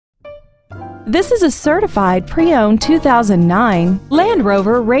This is a certified pre-owned 2009 Land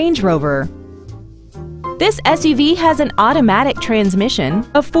Rover Range Rover. This SUV has an automatic transmission,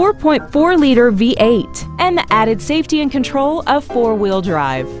 a 4.4-liter V8, and the added safety and control of four-wheel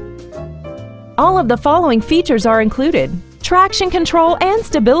drive. All of the following features are included: traction control and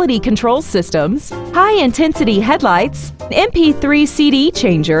stability control systems, high-intensity headlights, MP3 CD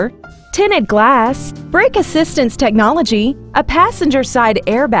changer, tinted glass, brake assistance technology, a passenger side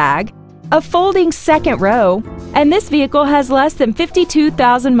airbag, a folding second row, and this vehicle has less than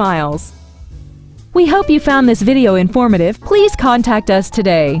 52,000 miles. We hope you found this video informative. Please contact us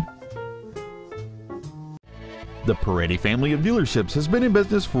today. The Paretti family of dealerships has been in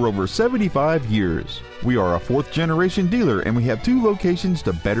business for over 75 years. We are a fourth-generation dealer and we have 2 locations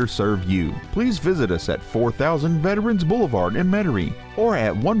to better serve you. Please visit us at 4000 Veterans Blvd in Metairie or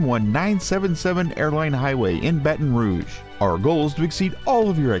at 11977 Airline Highway in Baton Rouge. Our goal is to exceed all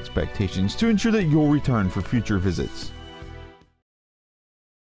of your expectations to ensure that you'll return for future visits.